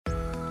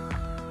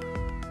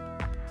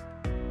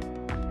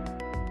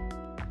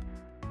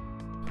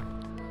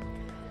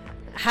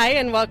Hi,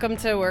 and welcome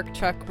to Work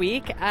Truck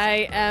Week.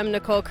 I am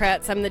Nicole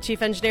Kratz. I'm the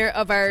Chief Engineer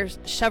of our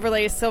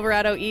Chevrolet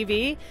Silverado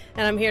EV,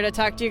 and I'm here to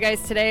talk to you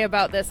guys today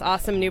about this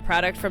awesome new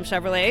product from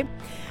Chevrolet.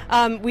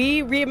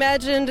 We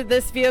reimagined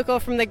this vehicle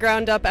from the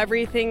ground up.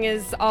 Everything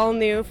is all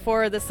new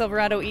for the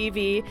Silverado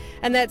EV,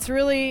 and that's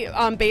really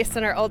based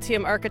on our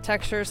Ultium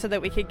architecture so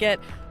that we could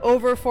get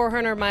over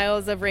 400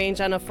 miles of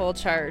range on a full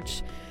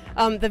charge.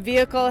 The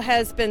vehicle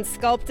has been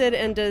sculpted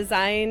and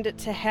designed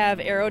to have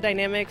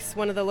aerodynamics,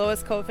 one of the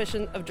lowest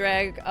coefficient of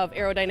drag of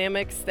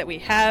aerodynamics that we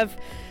have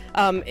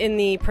in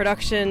the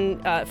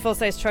production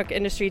full-size truck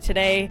industry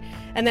today,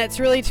 and that's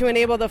really to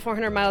enable the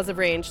 400 miles of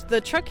range. The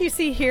truck you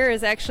see here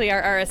is actually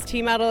our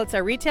RST model. It's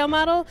our retail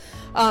model.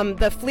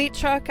 The fleet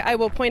truck, I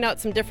will point out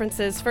some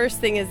differences.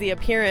 First thing is the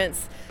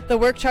appearance. The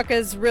work truck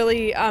is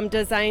really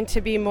designed to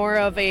be more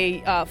of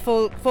a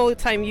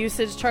full-time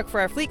usage truck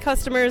for our fleet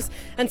customers,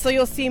 and so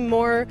you'll see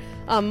more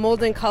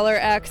mold and color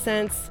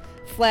accents,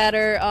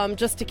 flatter,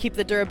 just to keep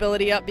the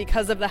durability up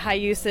because of the high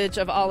usage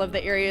of all of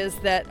the areas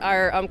that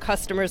our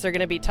customers are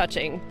going to be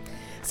touching.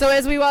 So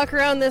as we walk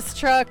around this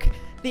truck,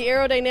 the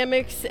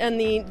aerodynamics and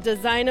the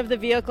design of the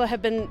vehicle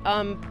have been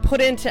put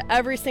into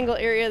every single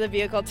area of the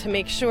vehicle to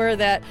make sure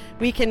that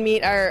we can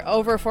meet our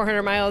over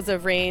 400 miles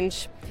of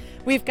range.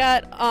 We've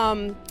got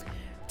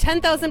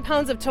 10,000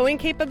 pounds of towing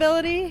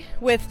capability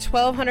with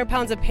 1,200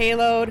 pounds of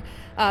payload,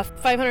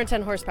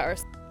 510 horsepower.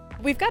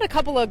 We've got a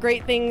couple of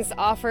great things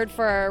offered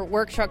for our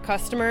work truck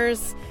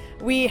customers.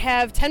 We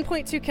have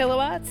 10.2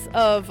 kilowatts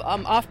of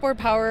offboard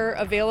power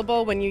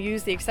available when you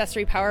use the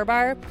accessory power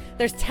bar.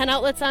 There's 10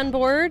 outlets on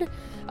board,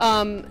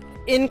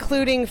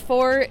 including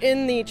 4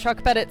 in the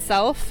truck bed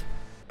itself.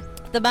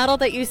 The model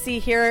that you see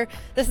here,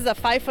 this is a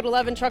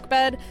 5'11" truck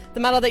bed. The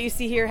model that you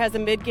see here has a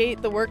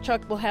mid-gate. The work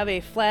truck will have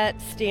a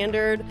flat,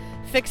 standard,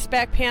 fixed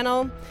back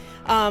panel.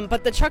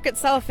 But the truck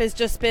itself has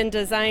just been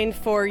designed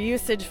for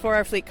usage for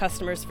our fleet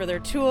customers for their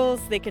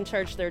tools. They can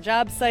charge their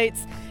job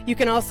sites. You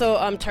can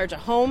also charge a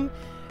home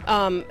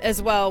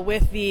as well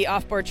with the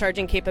offboard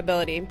charging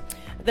capability.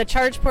 The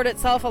charge port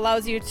itself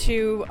allows you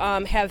to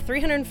have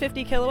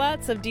 350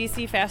 kilowatts of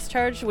DC fast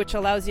charge, which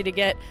allows you to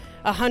get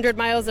 100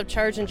 miles of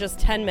charge in just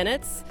 10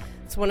 minutes.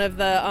 It's one of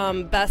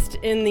the best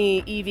in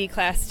the EV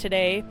class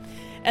today.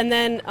 And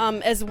then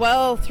as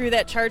well, through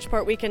that charge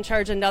port, we can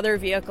charge another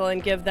vehicle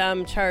and give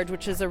them charge,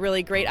 which is a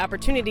really great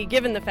opportunity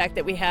given the fact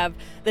that we have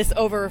this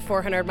over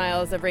 400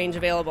 miles of range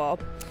available.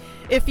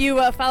 If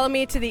you follow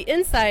me to the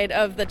inside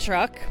of the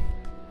truck,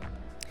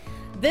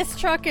 this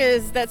truck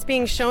that's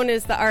being shown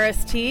is the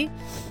RST.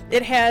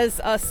 It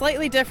has a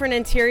slightly different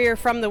interior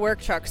from the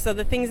work truck. So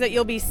the things that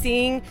you'll be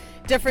seeing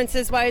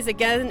differences-wise,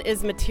 again,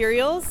 is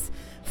materials.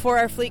 For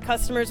our fleet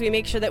customers, we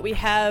make sure that we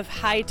have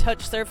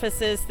high-touch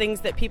surfaces,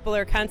 things that people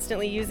are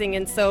constantly using,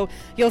 and so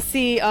you'll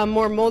see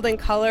more mold and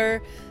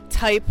color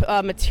type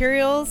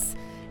materials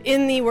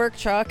in the work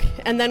truck.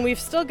 And then we've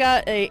still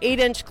got a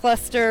 8-inch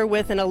cluster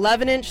with an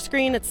 11-inch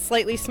screen. It's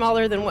slightly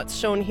smaller than what's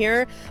shown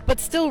here, but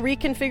still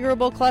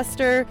reconfigurable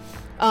cluster.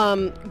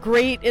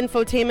 Great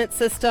infotainment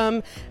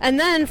system. And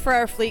then for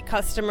our fleet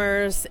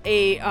customers,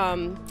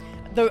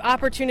 the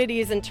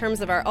opportunities in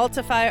terms of our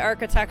Ultify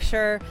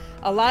architecture,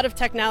 a lot of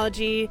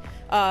technology,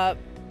 an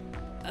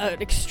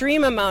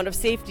extreme amount of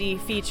safety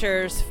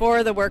features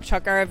for the work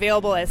truck are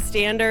available as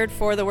standard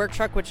for the work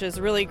truck, which is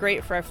really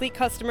great for our fleet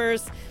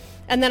customers.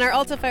 And then our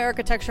Ultify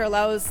architecture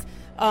allows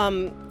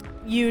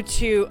you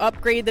to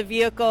upgrade the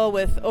vehicle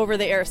with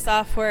over-the-air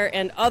software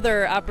and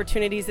other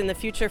opportunities in the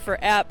future for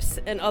apps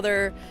and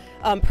other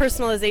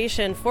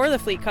personalization for the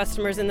fleet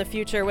customers in the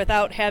future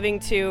without having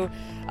to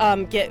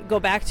go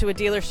back to a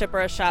dealership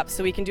or a shop.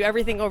 So we can do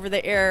everything over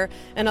the air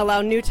and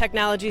allow new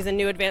technologies and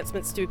new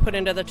advancements to be put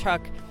into the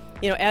truck,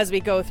 as we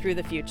go through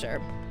the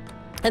future.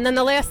 And then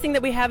the last thing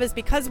that we have is,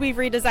 because we've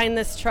redesigned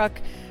this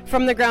truck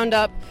from the ground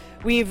up,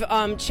 we've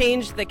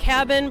changed the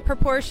cabin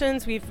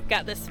proportions. We've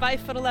got this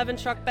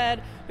 5'11" truck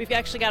bed. We've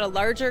actually got a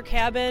larger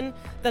cabin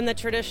than the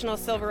traditional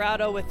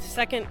Silverado with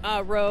second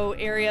row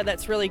area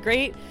that's really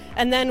great.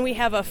 And then we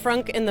have a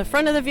frunk in the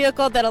front of the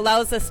vehicle that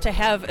allows us to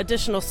have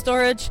additional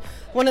storage.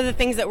 One of the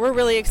things that we're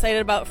really excited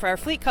about for our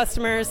fleet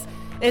customers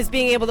is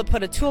being able to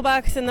put a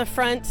toolbox in the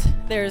front.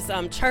 There's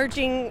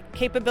charging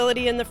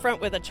capability in the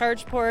front with a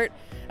charge port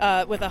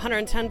with a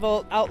 110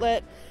 volt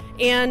outlet,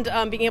 and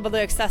being able to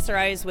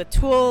accessorize with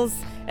tools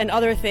and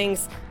other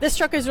things. This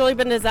truck has really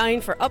been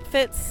designed for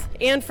upfits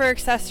and for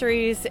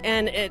accessories,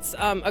 and it's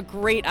a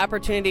great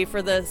opportunity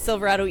for the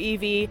Silverado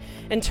EV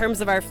in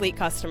terms of our fleet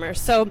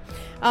customers. So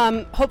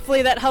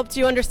hopefully that helped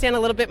you understand a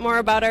little bit more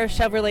about our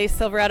Chevrolet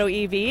Silverado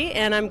EV,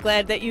 and I'm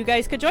glad that you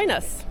guys could join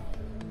us.